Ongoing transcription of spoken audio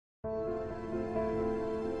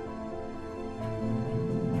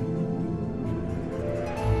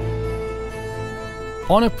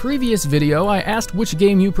On a previous video, I asked which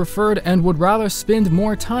game you preferred and would rather spend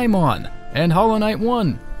more time on, and Hollow Knight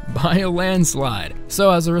won by a landslide.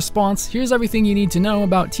 So as a response, here's everything you need to know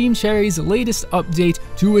about Team Cherry's latest update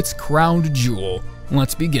to its crowned jewel.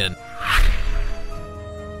 Let's begin.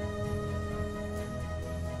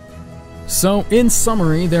 So, in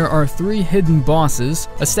summary, there are 3 hidden bosses,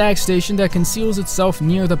 a stag station that conceals itself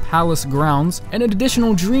near the palace grounds, and an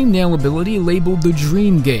additional dream nail ability labeled the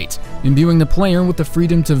Dream Gate, imbuing the player with the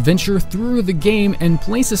freedom to venture through the game and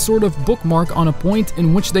place a sort of bookmark on a point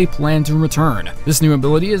in which they plan to return. This new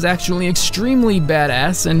ability is actually extremely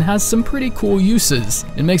badass and has some pretty cool uses.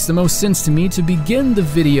 It makes the most sense to me to begin the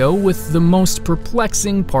video with the most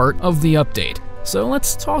perplexing part of the update. So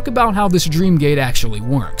let's talk about how this Dream Gate actually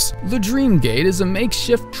works. The Dream Gate is a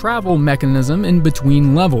makeshift travel mechanism in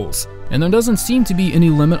between levels, and there doesn't seem to be any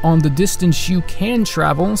limit on the distance you can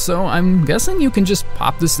travel, so I'm guessing you can just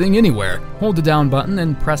pop this thing anywhere. Hold the down button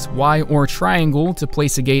and press Y or triangle to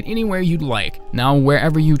place a gate anywhere you'd like. Now,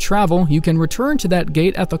 wherever you travel, you can return to that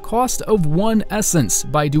gate at the cost of 1 essence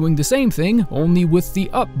by doing the same thing, only with the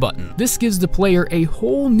up button. This gives the player a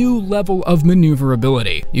whole new level of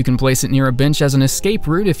maneuverability. You can place it near a bench as an escape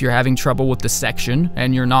route if you're having trouble with the section,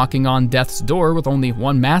 and you're knocking on death's door with only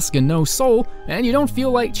 1 mask and no soul, and you don't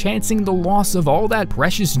feel like chancing the loss of all that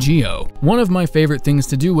precious geo. One of my favorite things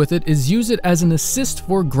to do with it is use it as an assist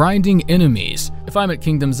for grinding enemies. If I'm at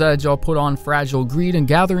Kingdom's Edge, I'll put on Fragile Greed and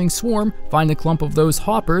Gathering Swarm, find a clump of those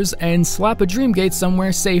hoppers, and slap a Dream Gate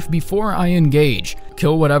somewhere safe before I engage.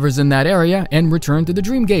 Kill whatever's in that area, and return to the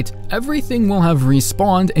Dream Gate. Everything will have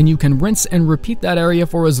respawned, and you can rinse and repeat that area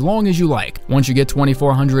for as long as you like. Once you get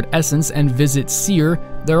 2400 Essence and visit Seer,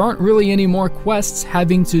 there aren't really any more quests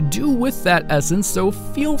having to do with that essence, so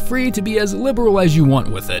feel free to be as liberal as you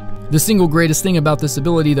want with it. The single greatest thing about this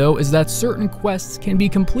ability, though, is that certain quests can be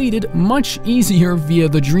completed much easier via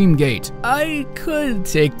the Dream Gate. I could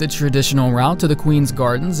take the traditional route to the Queen's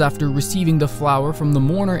Gardens after receiving the flower from the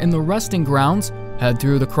mourner in the resting grounds, head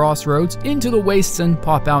through the crossroads, into the wastes, and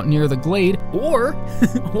pop out near the glade, or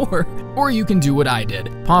you can do what I did.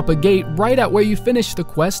 Pop a gate right at where you finish the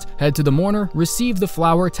quest, head to the mourner, receive the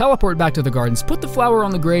flower, teleport back to the gardens, put the flower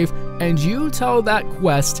on the grave, and you tell that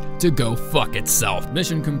quest to go fuck itself.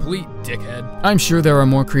 Mission complete, dickhead. I'm sure there are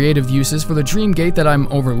more creative uses for the Dream Gate that I'm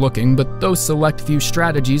overlooking, but those select few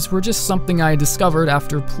strategies were just something I discovered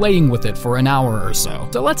after playing with it for an hour or so.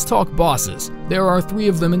 So let's talk bosses. There are 3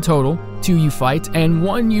 of them in total, 2 you fight, and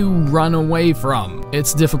 1 you run away from.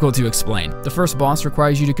 It's difficult to explain. The first boss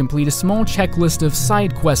requires you to complete a small checklist of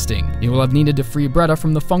side questing. You will have needed to free Bretta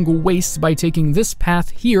from the fungal wastes by taking this path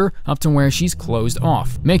here up to where she's closed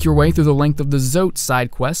off. Make your way through the length of the Zote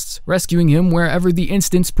side quests, rescuing him wherever the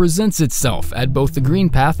instance presents itself at both the Green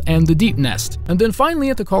Path and the Deep Nest. And then finally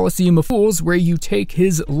at the Colosseum of Fools, where you take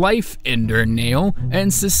his Life Ender Nail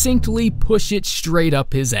and succinctly push it straight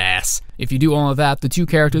up his ass. If you do all of that, the 2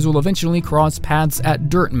 characters will eventually cross paths at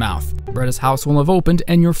Dirtmouth. Bretta's house will have opened,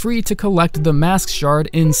 and you're free to collect the mask shard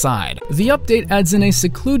inside. The update adds in a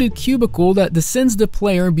secluded cubicle that descends the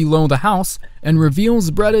player below the house and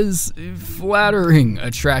reveals Bretta's flattering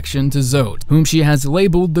attraction to Zote, whom she has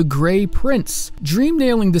labeled the Grey Prince. Dream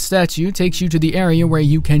nailing the statue takes you to the area where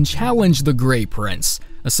you can challenge the Grey Prince,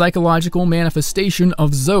 a psychological manifestation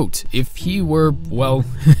of Zote, if he were, well,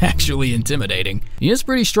 actually intimidating. He is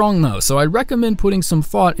pretty strong though, so I'd recommend putting some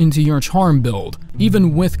thought into your charm build.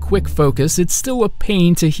 Even with quick focus, it's still a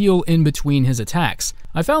pain to heal in between his attacks.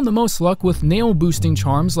 I found the most luck with nail boosting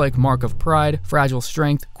charms like Mark of Pride, Fragile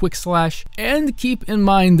Strength, Quick Slash, and keep in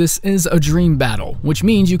mind this is a dream battle, which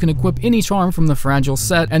means you can equip any charm from the Fragile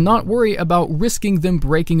set and not worry about risking them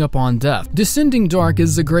breaking upon death. Descending Dark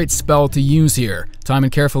is a great spell to use here. Time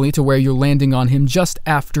it carefully to where you're landing on him just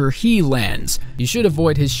after he lands. You should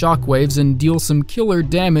avoid his shockwaves and deal some killer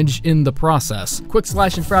damage in the process. Quick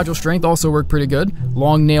Slash and Fragile Strength also work pretty good.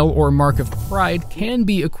 Long Nail or Mark of Pride can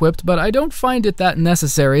be equipped, but I don't find it that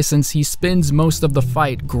necessary since he spends most of the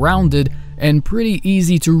fight grounded and pretty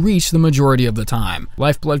easy to reach the majority of the time.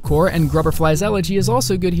 Lifeblood Core and Grubberfly's Elegy is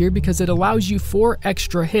also good here because it allows you 4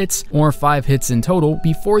 extra hits, or 5 hits in total,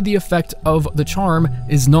 before the effect of the charm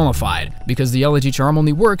is nullified, because the Elegy charm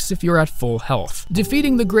only works if you're at full health.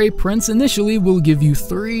 Defeating the Grey Prince initially will give you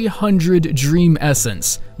 300 Dream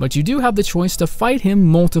Essence, but you do have the choice to fight him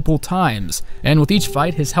multiple times, and with each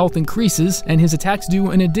fight his health increases and his attacks do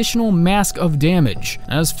an additional mask of damage.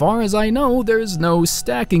 As far as I know, there's no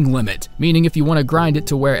stacking limit, meaning meaning if you want to grind it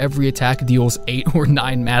to where every attack deals 8 or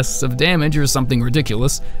 9 masks of damage or something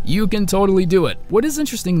ridiculous, you can totally do it. What is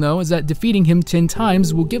interesting though is that defeating him 10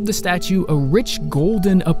 times will give the statue a rich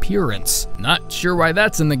golden appearance. Not sure why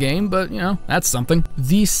that's in the game, but you know, that's something.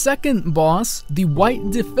 The second boss, the White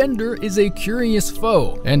Defender, is a curious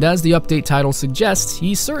foe, and as the update title suggests,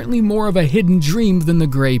 he's certainly more of a hidden dream than the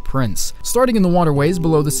Grey Prince. Starting in the waterways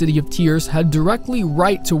below the City of Tears, head directly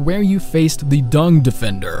right to where you faced the Dung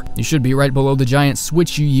Defender. You should be right below the giant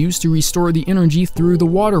switch you used to restore the energy through the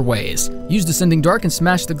waterways. Use Descending Dark and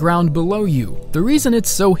smash the ground below you. The reason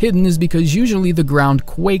it's so hidden is because usually the ground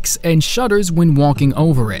quakes and shudders when walking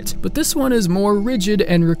over it, but this one is more rigid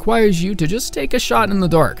and requires you to just take a shot in the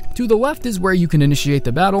dark. To the left is where you can initiate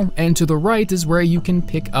the battle, and to the right is where you can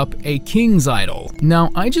pick up a King's Idol.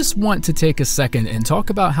 Now, I just want to take a second and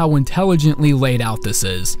talk about how intelligently laid out this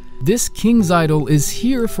is. This King's Idol is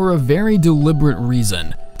here for a very deliberate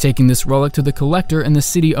reason. Taking this relic to the collector in the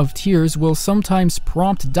City of Tears will sometimes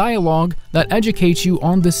prompt dialogue that educates you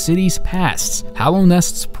on the city's pasts,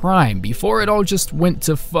 Hallownest's prime, before it all just went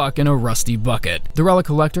to fuck in a rusty bucket. The relic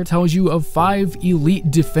collector tells you of 5 elite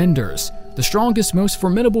defenders, the strongest, most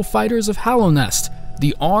formidable fighters of Hallownest,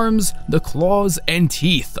 the arms, the claws, and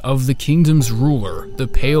teeth of the kingdom's ruler, the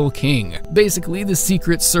Pale King, basically the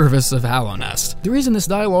secret service of Hallownest. The reason this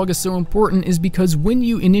dialogue is so important is because when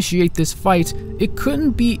you initiate this fight, it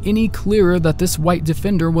couldn't be any clearer that this White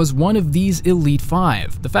Defender was one of these Elite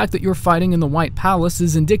 5. The fact that you're fighting in the White Palace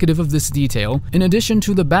is indicative of this detail, in addition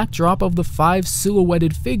to the backdrop of the 5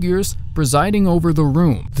 silhouetted figures presiding over the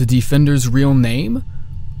room. The Defender's real name?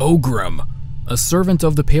 Ogrim, a servant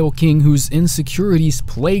of the Pale King whose insecurities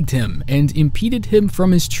plagued him and impeded him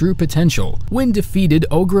from his true potential. When defeated,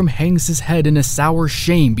 Ogrim hangs his head in a sour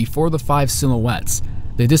shame before the 5 silhouettes.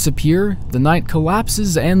 They disappear, the night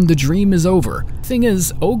collapses, and the dream is over. Thing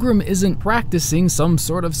is, Ogrim isn't practicing some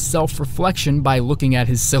sort of self-reflection by looking at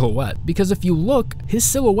his silhouette, because if you look, his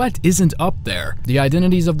silhouette isn't up there. The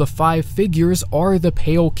identities of the 5 figures are the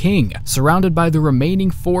Pale King, surrounded by the remaining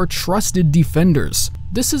 4 trusted defenders.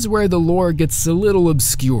 This is where the lore gets a little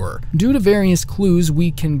obscure. Due to various clues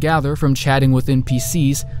we can gather from chatting with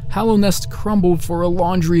NPCs, Hallownest crumbled for a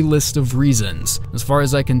laundry list of reasons. As far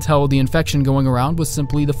as I can tell, the infection going around was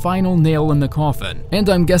simply the final nail in the coffin, and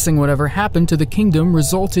I'm guessing whatever happened to the kingdom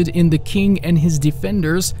resulted in the king and his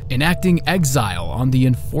defenders enacting exile on the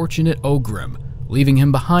unfortunate Ogrim, leaving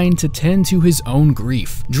him behind to tend to his own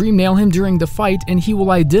grief. Dream nail him during the fight and he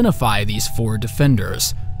will identify these 4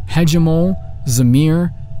 defenders: Hegemol,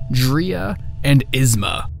 Zamir, Drea, and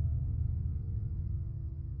Isma.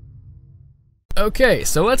 Okay,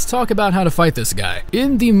 so let's talk about how to fight this guy.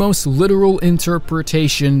 In the most literal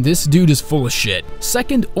interpretation, this dude is full of shit.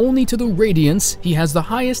 Second only to the Radiance, he has the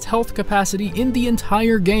highest health capacity in the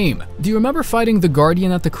entire game. Do you remember fighting the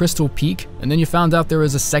Guardian at the Crystal Peak, and then you found out there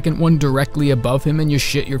was a second one directly above him and you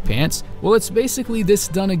shit your pants? Well, it's basically this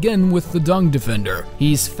done again with the Dung Defender.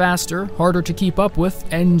 He's faster, harder to keep up with,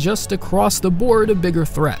 and just across the board a bigger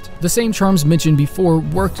threat. The same charms mentioned before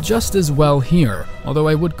worked just as well here, although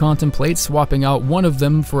I would contemplate swapping out one of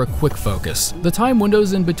them for a quick focus. The time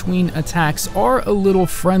windows in between attacks are a little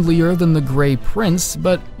friendlier than the Grey Prince,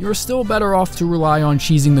 but you're still better off to rely on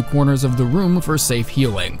cheesing the corners of the room for safe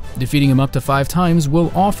healing. Defeating him up to 5 times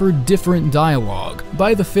will offer different dialogue.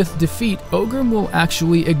 By the 5th defeat, Ogrim will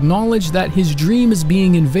actually acknowledge that his dream is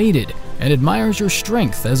being invaded and admires your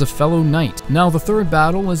strength as a fellow knight. Now, the 3rd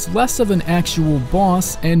battle is less of an actual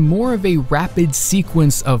boss and more of a rapid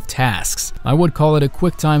sequence of tasks. I would call it a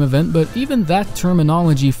quick time event, but even that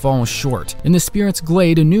terminology falls short. In the Spirit's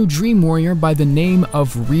Glade, a new dream warrior by the name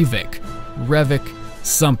of Revek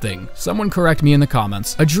something. Someone correct me in the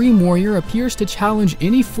comments. A dream warrior appears to challenge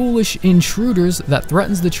any foolish intruders that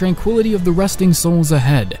threatens the tranquility of the resting souls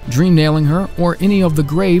ahead. Dream nailing her, or any of the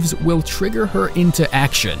graves, will trigger her into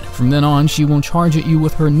action. From then on, she will charge at you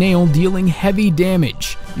with her nail, dealing heavy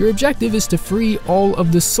damage. Your objective is to free all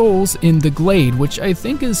of the souls in the glade, which I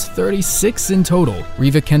think is 36 in total.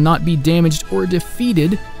 Revek cannot be damaged or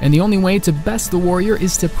defeated, and the only way to best the warrior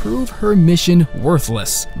is to prove her mission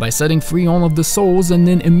worthless by setting free all of the souls and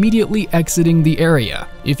then immediately exiting the area.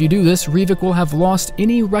 If you do this, Revek will have lost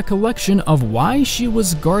any recollection of why she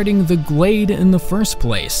was guarding the glade in the first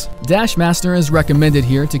place. Dash Master is recommended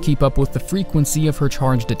here to keep up with the frequency of her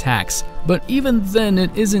charged attacks, but even then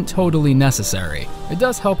it isn't totally necessary. It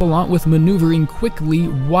does help a lot with maneuvering quickly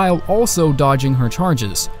while also dodging her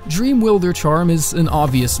charges. Dream Wielder Charm is an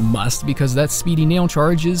obvious must because that speedy nail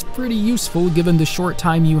charge is pretty useful given the short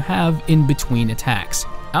time you have in between attacks.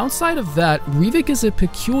 Outside of that, Revek is a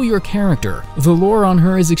peculiar character. The lore on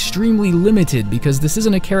her is extremely limited because this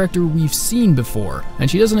isn't a character we've seen before, and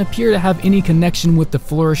she doesn't appear to have any connection with the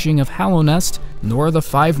flourishing of Hallownest, nor the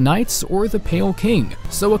Five Knights or the Pale King,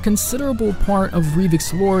 so a considerable part of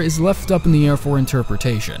Revek's lore is left up in the air for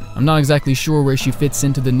interpretation. I'm not exactly sure where she fits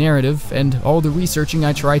into the narrative, and all the researching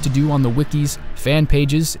I tried to do on the wikis, fan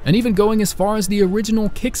pages, and even going as far as the original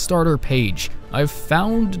Kickstarter page, I've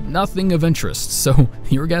found nothing of interest, so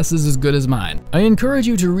your guess is as good as mine. I encourage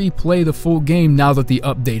you to replay the full game now that the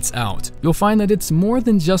update's out. You'll find that it's more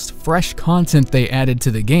than just fresh content they added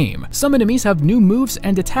to the game. Some enemies have new moves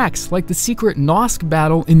and attacks, like the secret Nosk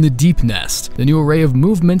battle in the Deep Nest. The new array of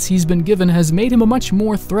movements he's been given has made him a much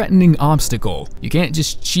more threatening obstacle. You can't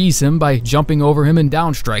just cheese him by jumping over him and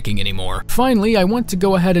downstriking anymore. Finally, I want to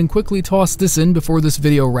go ahead and quickly toss this in before this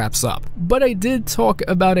video wraps up. But I did talk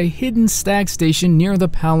about a hidden stag station near the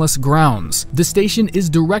palace grounds. The station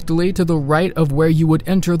is directly to the right of where you would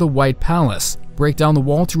enter the White Palace. Break down the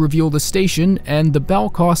wall to reveal the station, and the bell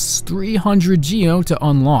costs 300 geo to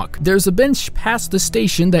unlock. There's a bench past the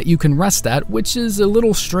station that you can rest at, which is a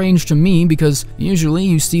little strange to me because usually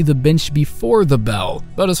you see the bench before the bell.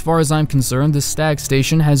 But as far as I'm concerned, the stag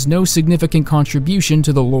station has no significant contribution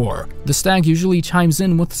to the lore. The stag usually chimes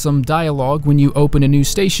in with some dialogue when you open a new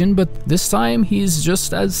station, but this time he's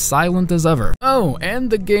just as silent as ever. Oh, and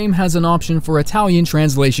the game has an option for Italian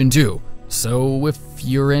translation too. So if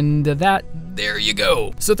you're into that, there you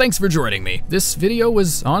go. So thanks for joining me. This video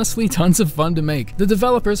was honestly tons of fun to make. The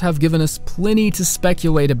developers have given us plenty to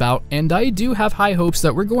speculate about, and I do have high hopes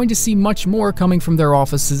that we're going to see much more coming from their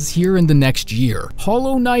offices here in the next year.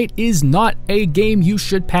 Hollow Knight is not a game you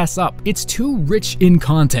should pass up. It's too rich in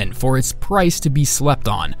content for its price to be slept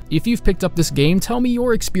on. If you've picked up this game, tell me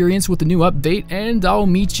your experience with the new update, and I'll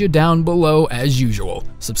meet you down below as usual.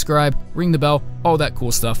 Subscribe, ring the bell, all that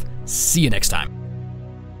cool stuff. See you next time.